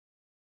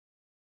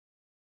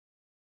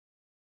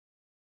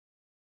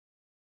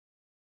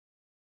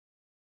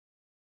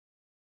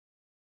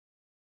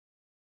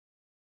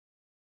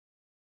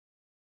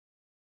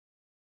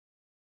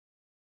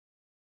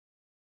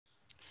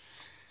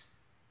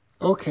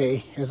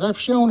Okay, as I've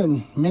shown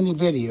in many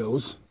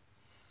videos,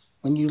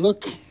 when you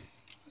look,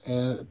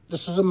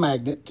 this is a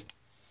magnet.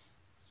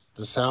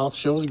 The south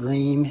shows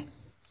green,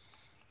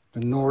 the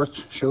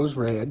north shows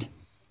red.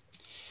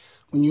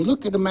 When you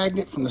look at a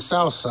magnet from the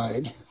south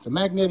side, the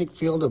magnetic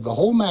field of the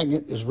whole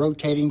magnet is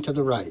rotating to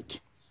the right.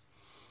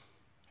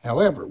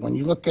 However, when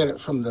you look at it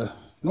from the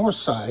north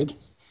side,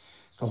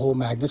 the whole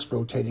magnet's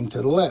rotating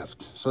to the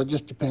left. So it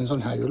just depends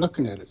on how you're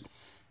looking at it.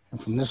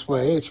 And from this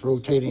way, it's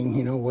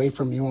rotating, away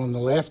from you on the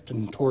left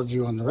and towards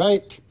you on the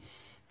right.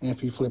 And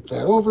if you flip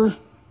that over,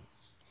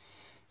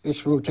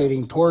 it's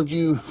rotating towards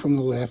you from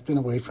the left and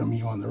away from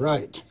you on the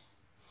right.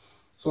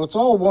 So it's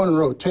all one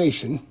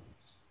rotation,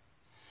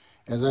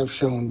 as I've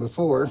shown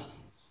before.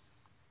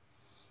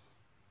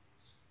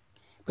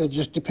 But it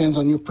just depends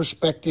on your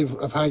perspective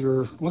of how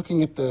you're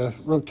looking at the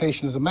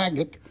rotation of the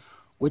magnet,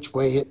 which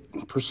way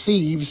it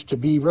perceives to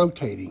be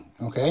rotating,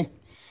 okay?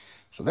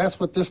 So that's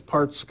what this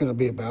part's going to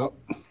be about,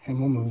 and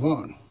we'll move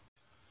on.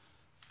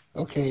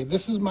 Okay,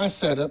 this is my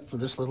setup for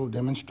this little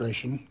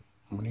demonstration.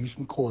 I'm going to use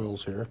some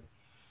coils here.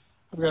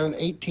 I've got an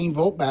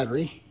 18-volt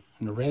battery,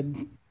 and the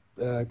red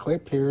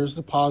clip here is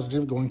the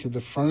positive going to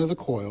the front of the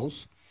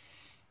coils.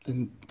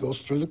 Then goes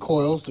through the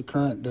coils, the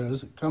current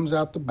does. It comes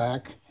out the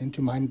back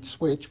into my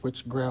switch,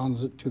 which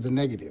grounds it to the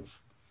negative.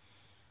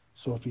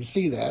 So if you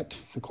see that,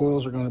 the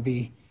coils are going to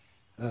be,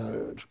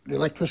 the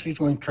electricity is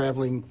going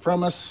traveling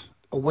from us,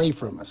 away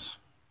from us.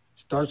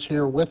 Starts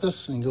here with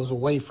us and goes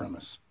away from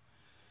us.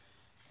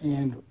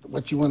 And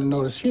what you want to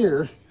notice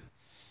here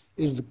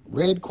is the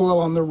red coil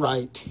on the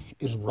right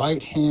is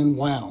right-hand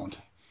wound.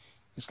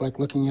 It's like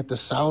looking at the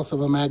south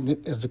of a magnet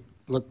as the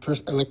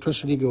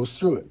electricity goes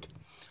through it.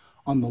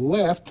 On the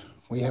left,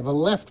 we have a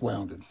left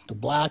wounded. The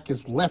black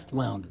is left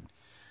wounded.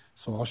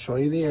 So I'll show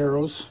you the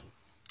arrows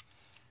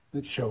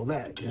that show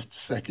that. Just a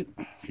second,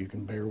 if you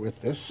can bear with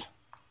this.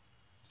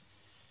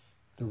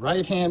 The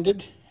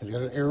right-handed has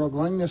got an arrow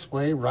going this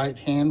way,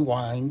 right-hand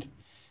wind.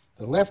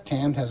 The left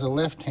hand has a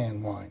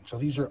left-hand wind. So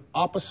these are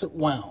opposite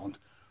wound.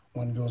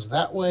 One goes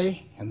that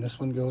way, and this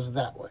one goes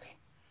that way.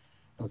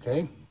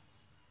 Okay?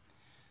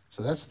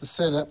 So that's the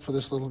setup for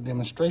this little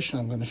demonstration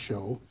I'm going to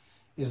show,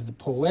 is the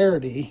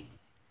polarity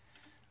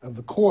of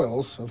the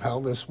coils of how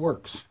this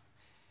works.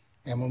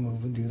 And we'll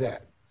move and do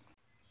that.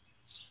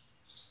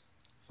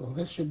 So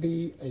this should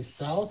be a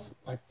south,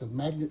 like a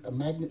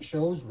magnet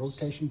shows,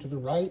 rotation to the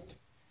right.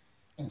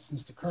 And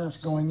since the current's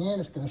going in,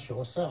 it's going to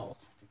show a south.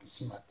 You can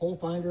see my pole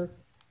finder,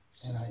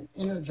 and I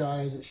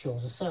energize, it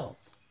shows a south.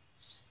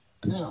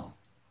 Now,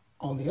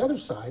 on the other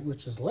side,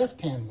 which is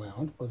left-hand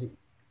wound, where the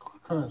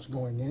current's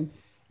going in,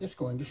 it's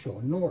going to show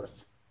a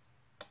north.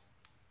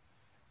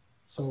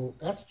 So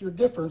that's your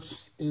difference,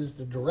 is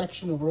the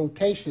direction of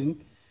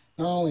rotation,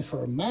 not only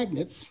for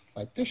magnets,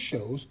 like this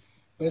shows,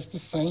 but it's the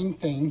same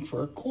thing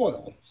for a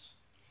coil.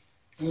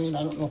 And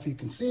I don't know if you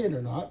can see it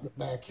or not, but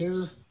back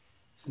here,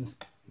 since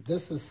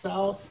this is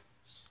south,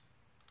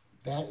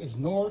 that is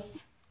north,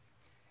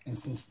 and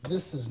since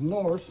this is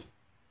north,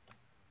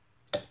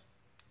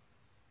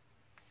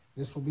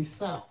 this will be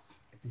south,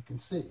 if you can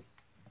see.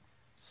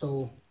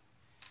 So,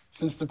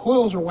 since the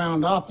coils are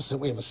wound opposite,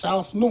 we have a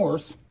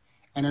south-north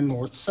and a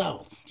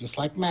north-south, just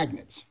like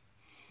magnets.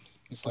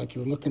 It's like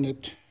you're looking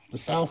at the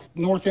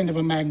south-north end of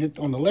a magnet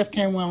on the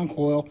left-hand wound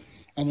coil,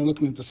 and you're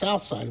looking at the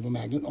south side of a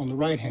magnet on the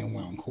right-hand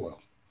wound coil.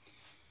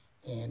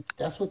 And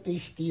that's what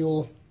these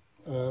steel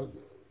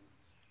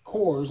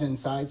cores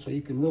inside, so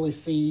you can really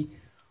see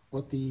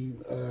what the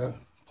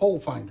pole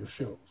finder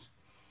shows.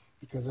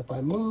 Because if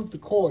I move the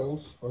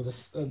coils, or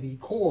the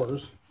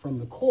cores from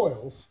the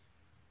coils,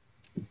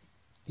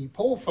 the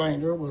pole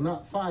finder will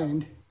not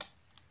find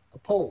a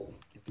pole.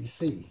 If you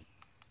see,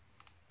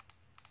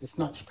 it's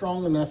not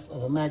strong enough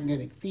of a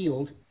magnetic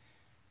field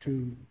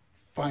to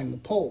find the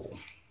pole.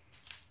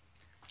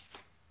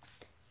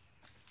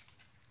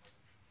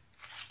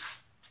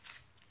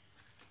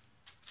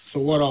 So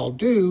what I'll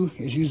do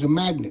is use a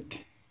magnet,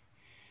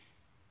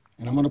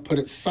 and I'm going to put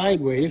it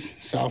sideways,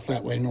 south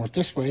that way, north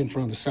this way, in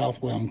front of the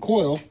south wound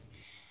coil.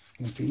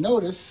 And if you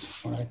notice,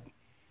 when I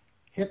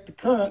hit the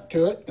current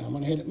to it, and I'm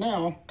going to hit it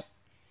now,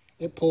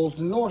 it pulls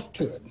the north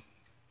to it.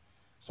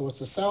 So it's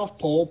the south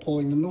pole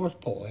pulling the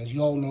north pole. As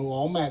you all know,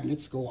 all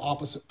magnets go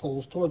opposite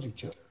poles towards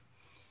each other.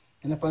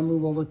 And if I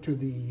move over to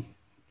the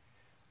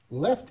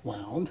left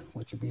wound,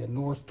 which would be a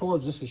north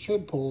towards us, it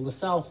should pull the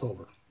south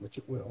over, which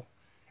it will.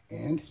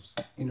 And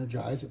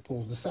energize, it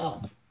pulls the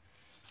south.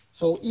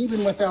 So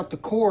even without the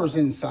cores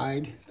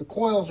inside, the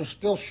coils are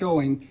still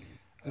showing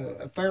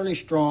a fairly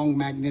strong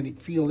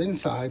magnetic field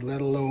inside, let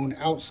alone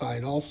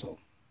outside also.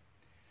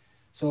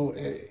 So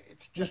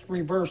it's just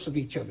reverse of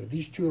each other.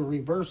 These two are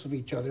reverse of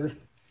each other.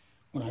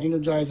 When I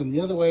energize them the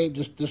other way,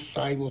 just this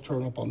side will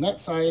turn up on that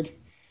side,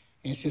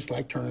 and it's just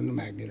like turning the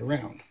magnet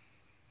around,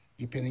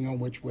 depending on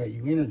which way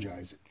you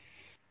energize it.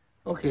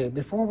 Okay,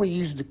 before we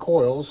use the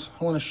coils,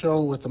 I want to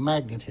show with the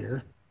magnet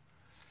here,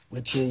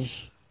 which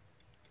is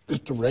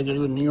just a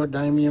regular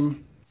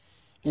neodymium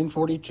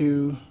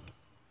N42,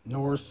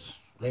 north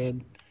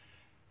red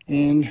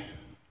and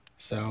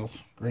south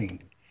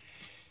green.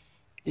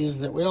 is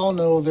that we all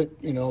know that,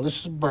 you know,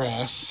 this is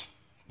brass,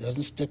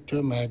 doesn't stick to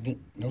a magnet,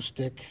 no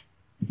stick.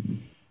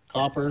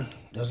 Copper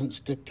doesn't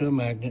stick to a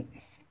magnet,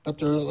 but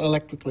they're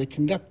electrically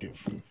conductive.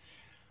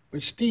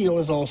 But steel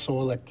is also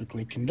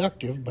electrically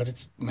conductive, but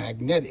it's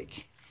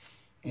magnetic.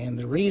 And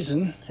the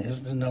reason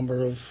is the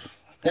number of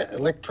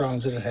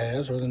electrons that it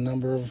has, or the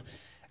number of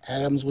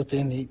atoms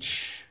within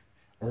each,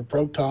 or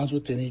protons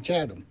within each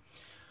atom.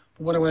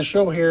 But what I want to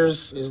show here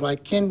is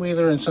like Ken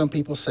Wheeler and some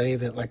people say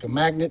that like a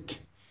magnet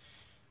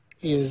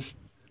is,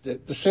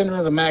 the center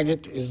of the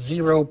magnet is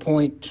 0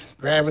 point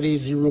gravity,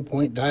 0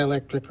 point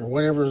dielectric, or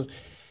whatever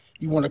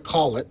you want to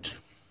call it.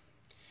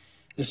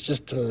 It's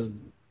just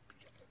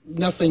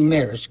nothing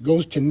there. It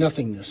goes to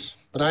nothingness.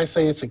 But I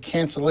say it's a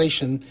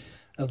cancellation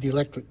of the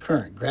electric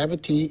current.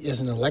 Gravity is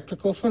an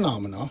electrical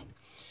phenomenon,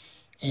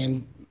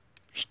 and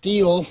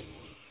steel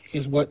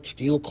is what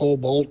steel,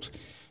 cobalt,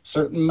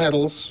 certain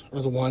metals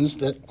are the ones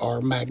that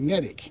are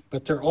magnetic,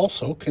 but they're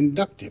also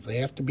conductive. They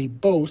have to be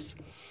both,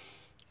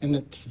 and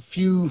it's a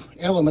few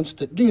elements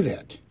that do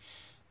that.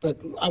 But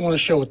I want to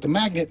show what the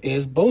magnet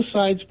is. Both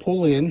sides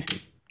pull in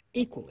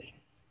equally.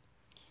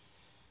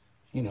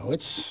 You know,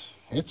 it's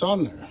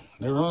on there.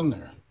 They're on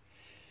there.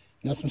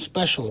 Nothing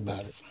special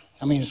about it.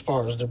 I mean, as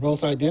far as they're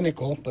both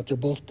identical, but they're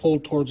both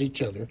pulled towards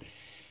each other.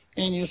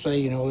 And you say,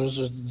 you know, there's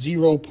a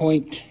 0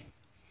 point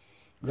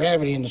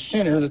gravity in the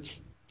center that's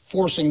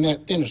forcing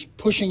that in, is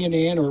pushing it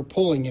in or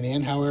pulling it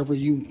in, however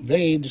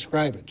they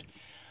describe it.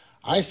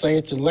 I say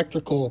it's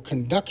electrical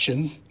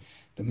conduction.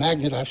 The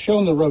magnet, I've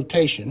shown the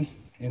rotation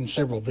in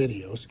several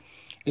videos.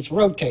 It's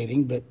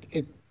rotating, but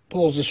it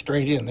pulls it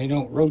straight in. They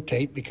don't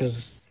rotate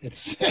because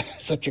it's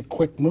such a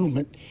quick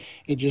movement.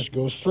 It just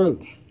goes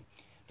through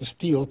the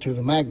steel to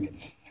the magnet,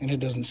 and it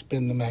doesn't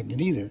spin the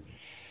magnet either.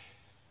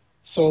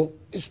 So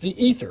it's the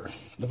ether,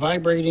 the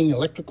vibrating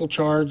electrical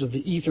charge of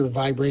the ether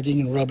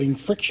vibrating and rubbing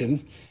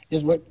friction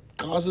is what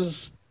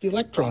causes the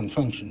electron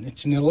function.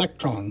 It's an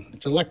electron,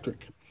 it's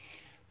electric.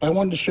 But I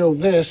wanted to show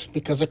this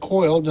because a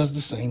coil does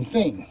the same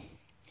thing.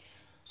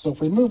 So if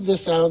we move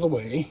this out of the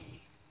way,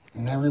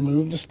 and I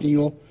remove the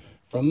steel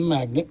from the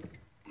magnet,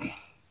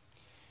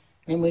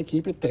 and we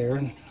keep it there,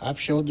 and I've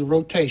showed the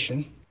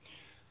rotation.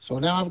 So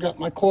now I've got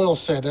my coil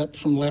set up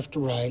from left to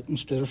right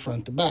instead of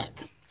front to back.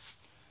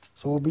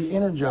 So we'll be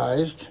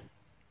energized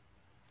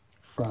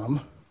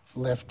from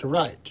left to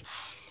right.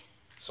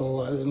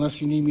 So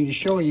unless you need me to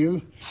show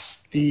you,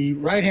 the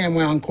right-hand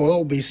wound coil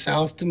will be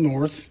south to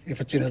north if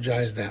it's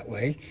energized that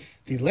way.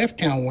 The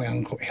left-hand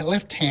wound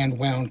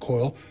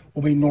coil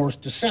will be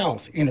north to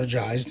south,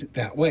 energized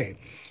that way.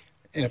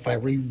 And if I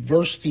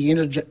reverse the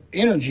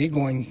energy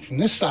going from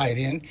this side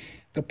in,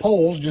 the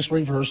poles just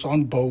reverse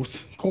on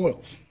both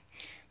coils.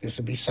 This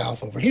will be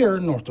south over here,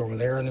 north over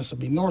there, and this will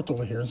be north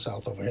over here and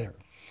south over here.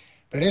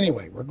 But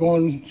anyway, we're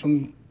going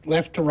from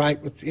left to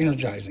right with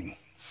energizing.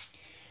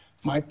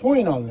 My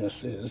point on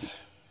this is,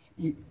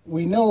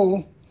 we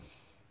know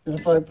that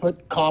if I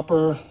put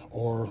copper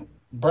or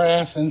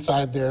brass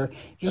inside there,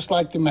 just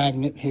like the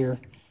magnet here,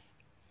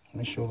 let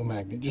me show the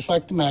magnet, just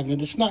like the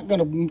magnet, it's not going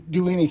to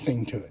do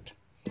anything to it.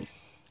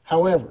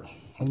 However,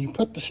 when you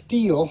put the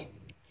steel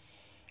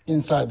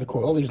inside the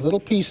coil, these little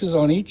pieces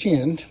on each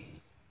end,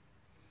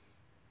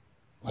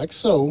 like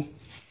so,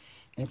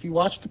 and if you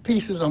watch the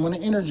pieces, I'm going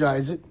to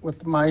energize it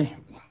with my, let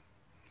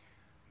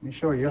me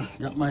show you,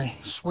 got my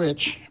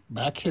switch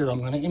back here. I'm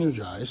going to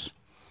energize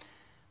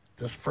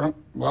this front,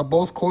 well,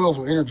 both coils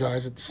will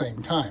energize at the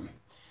same time.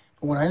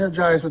 But when I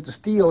energize with the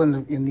steel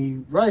in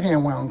the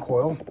right-hand wound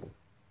coil,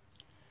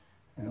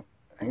 you know,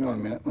 hang on a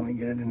minute, let me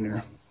get it in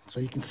there. So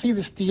you can see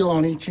the steel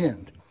on each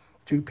end,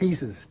 two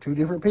pieces, two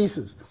different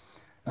pieces.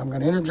 I'm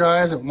going to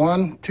energize at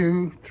 1,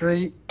 2,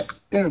 3,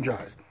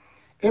 energize.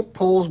 It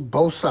pulls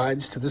both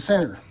sides to the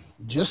center,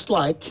 just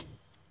like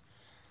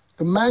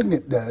the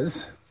magnet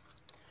does.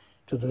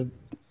 To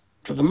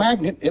the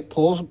magnet, it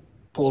pulls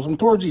them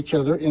towards each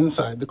other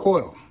inside the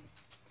coil.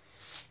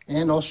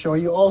 And I'll show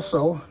you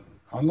also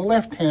on the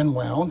left-hand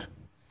wound,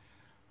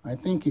 I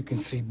think you can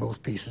see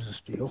both pieces of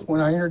steel.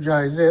 When I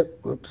energize it,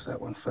 whoops, that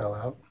one fell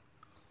out.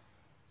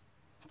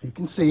 You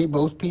can see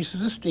both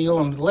pieces of steel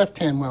on the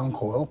left-hand wound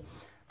coil.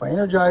 If I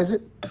energize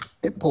it,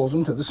 it pulls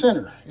them to the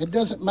center. It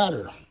doesn't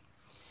matter.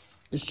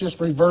 It's just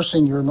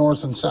reversing your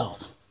north and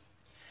south.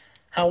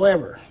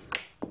 However,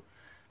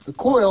 the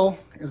coil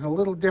is a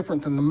little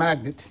different than the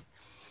magnet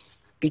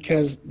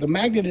because the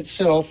magnet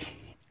itself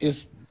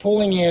is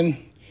pulling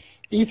in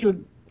ether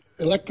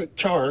electric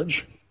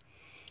charge,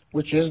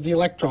 which is the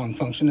electron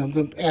function of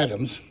the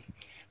atoms.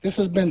 This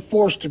has been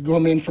forced to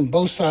come in from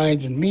both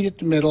sides and meet at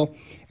the middle,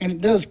 and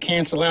it does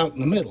cancel out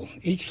in the middle.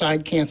 Each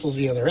side cancels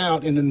the other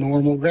out into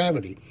normal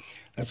gravity.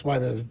 That's why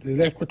the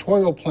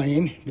equatorial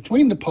plane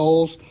between the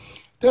poles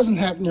doesn't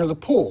have near the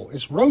pole.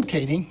 It's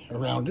rotating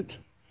around it,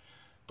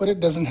 but it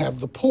doesn't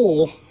have the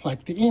pull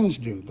like the ends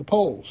do, the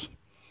poles.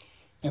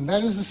 And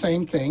that is the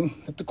same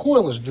thing that the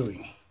coil is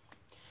doing.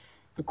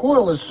 The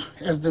coil is,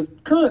 as the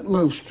current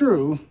moves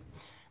through,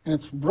 and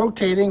it's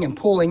rotating and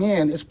pulling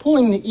in, it's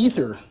pulling the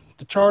ether,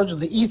 the charge of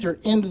the ether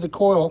into the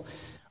coil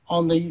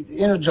on the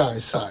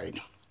energized side.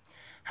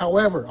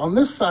 However, on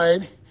this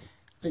side,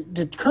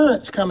 the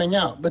current's coming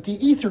out, but the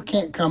ether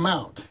can't come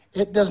out.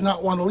 It does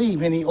not want to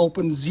leave any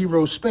open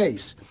zero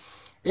space.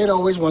 It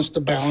always wants to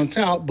balance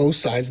out both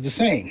sides the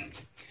same.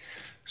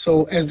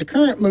 So as the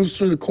current moves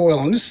through the coil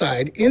on this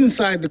side,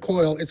 inside the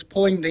coil, it's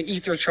pulling the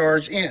ether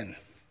charge in,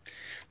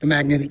 the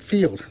magnetic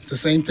field. It's the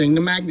same thing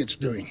the magnet's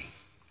doing.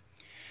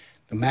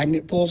 The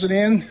magnet pulls it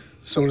in,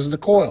 so does the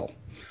coil,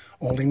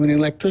 only when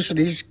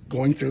electricity is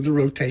going through the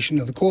rotation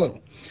of the coil.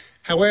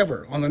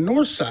 However, on the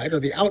north side, or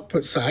the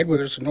output side,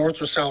 whether it's a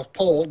north or south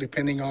pole,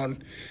 depending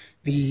on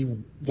the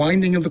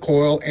winding of the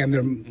coil and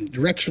the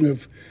direction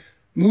of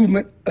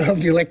movement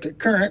of the electric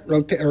current,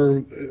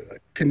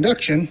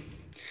 conduction,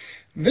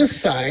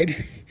 this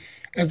side,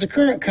 as the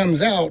current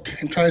comes out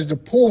and tries to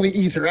pull the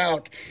ether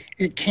out,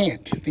 it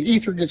can't. The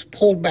ether gets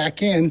pulled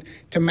back in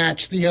to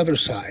match the other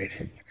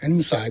side,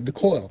 inside the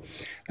coil.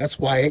 That's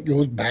why it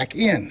goes back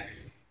in.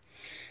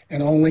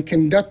 And only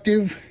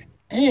conductive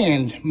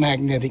and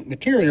magnetic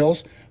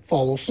materials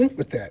follow suit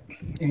with that.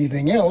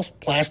 Anything else,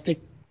 plastic,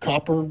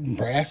 copper,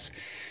 brass,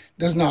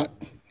 does not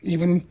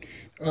even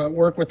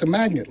work with the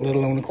magnet, let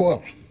alone a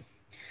coil.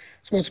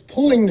 So it's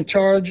pulling the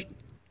charge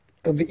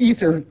of the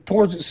ether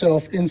towards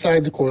itself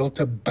inside the coil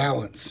to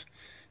balance,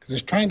 because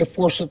it's trying to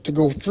force it to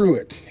go through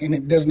it, and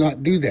it does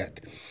not do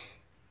that.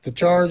 The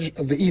charge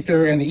of the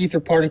ether and the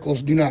ether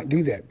particles do not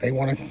do that. They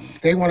want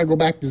to go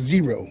back to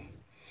zero.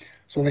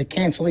 So they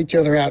cancel each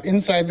other out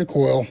inside the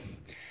coil,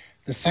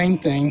 the same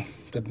thing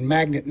that the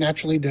magnet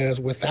naturally does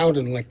without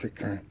an electric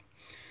current.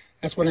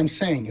 That's what I'm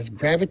saying, is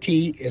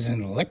gravity is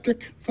an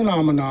electric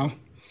phenomena.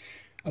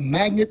 A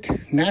magnet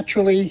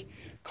naturally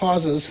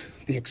causes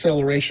the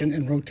acceleration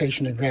and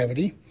rotation of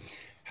gravity.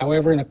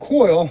 However, in a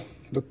coil,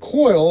 the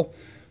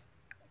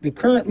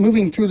current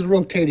moving through the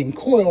rotating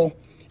coil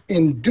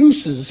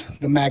induces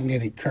the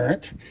magnetic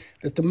current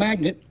that the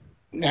magnet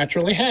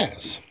naturally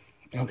has,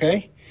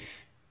 okay?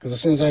 Because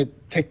as soon as I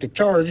take the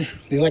charge,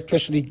 the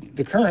electricity,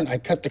 the current, I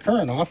cut the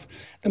current off,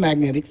 the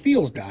magnetic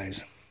field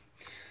dies.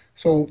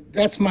 So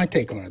that's my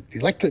take on it. The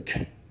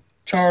electric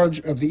charge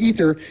of the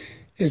ether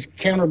is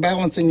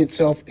counterbalancing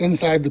itself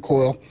inside the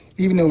coil,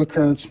 even though the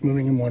current's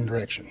moving in one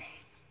direction.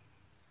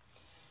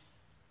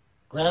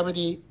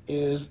 Gravity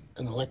is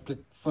an electric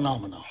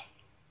phenomenon.